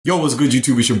Yo, what's good,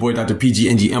 YouTube? It's your boy, Dr. PG,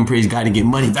 NGM Praise Guy to get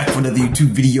money. Back for another YouTube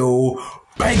video.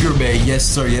 Banger, man. Yes,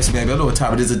 sir. Yes, man. I know what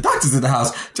time it is. The doctor's in the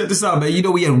house. Check this out, man. You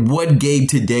know, we had one game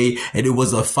today, and it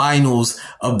was the finals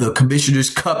of the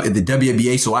Commissioner's Cup in the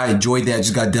WNBA, so I enjoyed that. I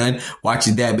just got done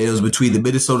watching that, man. It was between the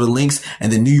Minnesota Lynx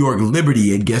and the New York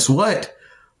Liberty, and guess what?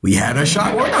 We had a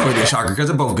shocker. Well, not really a shocker because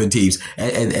they're both good teams.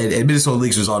 And Minnesota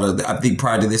Lynx was on I think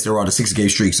prior to this, they were on a 6-game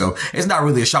streak. So it's not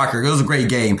really a shocker. It was a great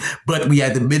game. But we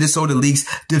had the Minnesota Lynx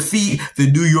defeat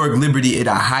the New York Liberty in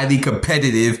a highly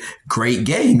competitive, great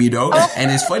game, you know?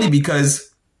 And it's funny because,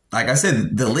 like I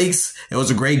said, the Lynx, it was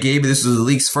a great game. This was the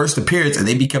Lynx' first appearance, and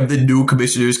they become the new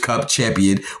Commissioner's Cup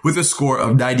champion with a score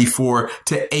of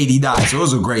 94-89. So it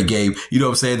was a great game. You know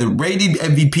what I'm saying? The reigning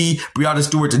MVP, Breanna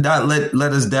Stewart, did not let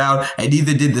us down, and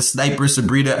neither did the sniper,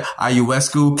 Sabrina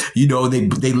Ionescu. You know,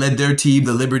 they led their team,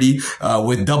 the Liberty,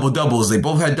 with double-doubles. They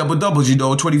both had double-doubles, you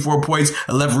know, 24 points,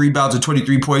 11 rebounds, and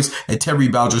 23 points, and 10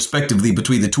 rebounds, respectively,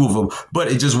 between the two of them. But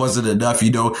it just wasn't enough,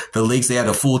 you know. The Lynx, they had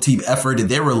a full team effort, and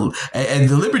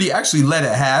the Liberty actually led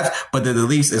at half, but then the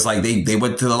Lynx, it's like they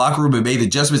went to the locker room and made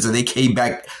adjustments, and they came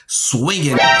back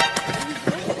swinging. Get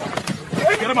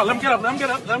him up, let him get up, let him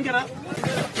get up, let him get up.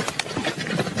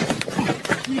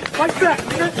 Like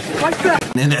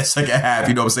that. In that second half,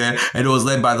 you know what I'm saying? And it was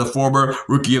led by the former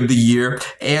Rookie of the Year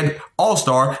and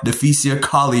All-Star Napheesa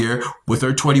Collier with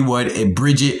her 21, and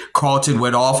Bridget Carlton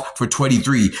went off for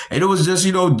 23. And it was just,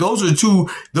 you know, those two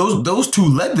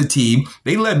led the team.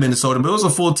 They led Minnesota, but it was a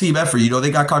full team effort. You know,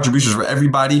 they got contributions for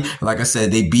everybody. And like I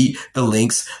said, they beat the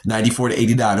Lynx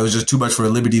 94-89. It was just too much for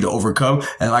Liberty to overcome.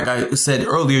 And like I said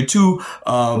earlier too,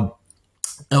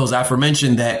 it was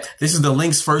aforementioned that this is the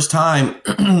Lynx' first time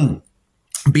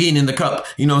being in the cup,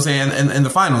 you know what I'm saying, in the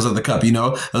finals of the cup, you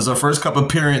know. It was our first cup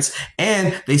appearance,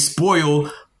 and they spoil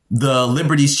the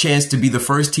Liberty's chance to be the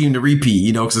first team to repeat,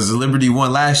 you know, because the Liberty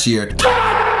won last year.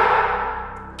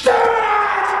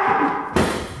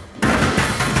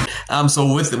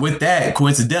 So with that,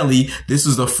 coincidentally, this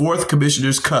is the 4th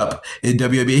Commissioner's Cup in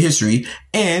WNBA history,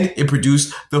 and it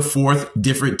produced the 4th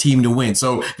different team to win.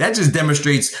 So that just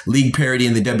demonstrates league parity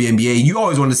in the WNBA. You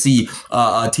always want to see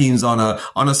teams on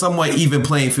a somewhat even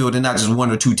playing field, and not just one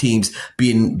or two teams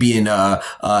being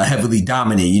heavily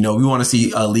dominant. You know, we want to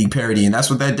see league parity, and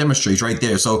that's what that demonstrates right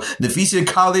there. So Napheesa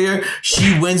Collier,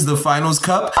 she wins the Finals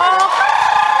Cup.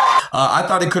 I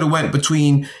thought it could have went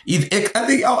between either. I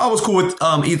think I was cool with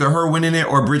either her winning it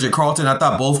or Bridget Carlton. I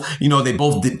thought both, you know, they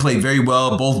both did play very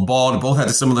well, both balled, both had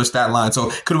a similar stat line, so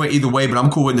could have went either way. But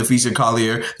I'm cool with Napheesa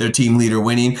Collier, their team leader,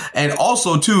 winning. And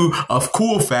also too, a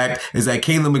cool fact is that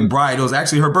Kayla McBride, it was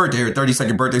actually her birthday, her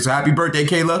 32nd birthday. So happy birthday,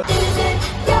 Kayla! Is it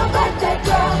your birthday,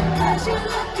 girl? 'Cause you're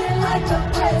looking like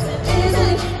a present. Is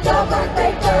it your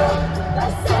birthday, girl?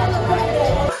 Let's celebrate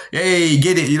it. Hey,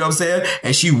 get it, you know what I'm saying?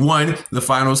 And she won the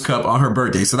Finals Cup on her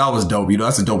birthday. So that was dope, you know,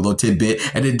 that's a dope little tidbit.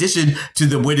 In addition to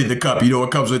the winning the cup, you know,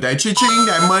 it comes with that cha-ching,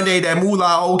 that Monday, that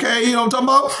moolah, okay, you know what I'm talking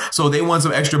about? So they won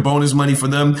some extra bonus money for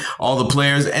them, all the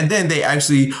players, and then they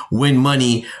actually win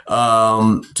money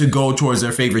to go towards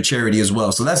their favorite charity as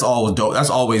well. So that's always dope. That's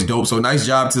always dope. So nice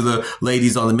job to the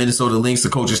ladies on the Minnesota Lynx, the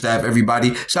coaching staff,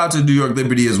 everybody. Shout out to the New York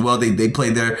Liberty as well. They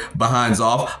played their behinds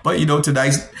off. But, you know,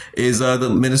 tonight is the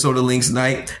Minnesota Lynx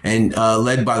night, and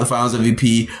led by the Finals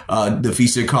MVP,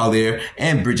 Napheesa Collier,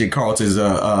 and Bridget Carlton's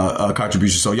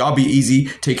contribution. So y'all be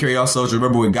easy. Take care of yourselves.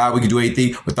 Remember, with God, we can do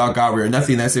anything. Without God, we are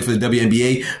nothing. That's it for the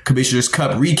WNBA Commissioner's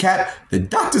Cup recap. The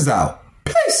doctor's out.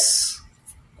 Peace.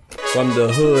 From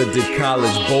the hood to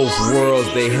college, both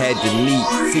worlds they had to meet.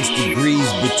 6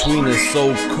 degrees between us,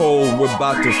 so cold we're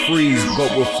about to freeze.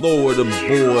 But we're Florida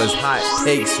boys, hot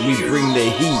takes, we bring the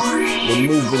heat. We're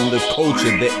moving the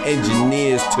culture, the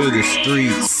engineers to the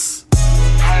streets.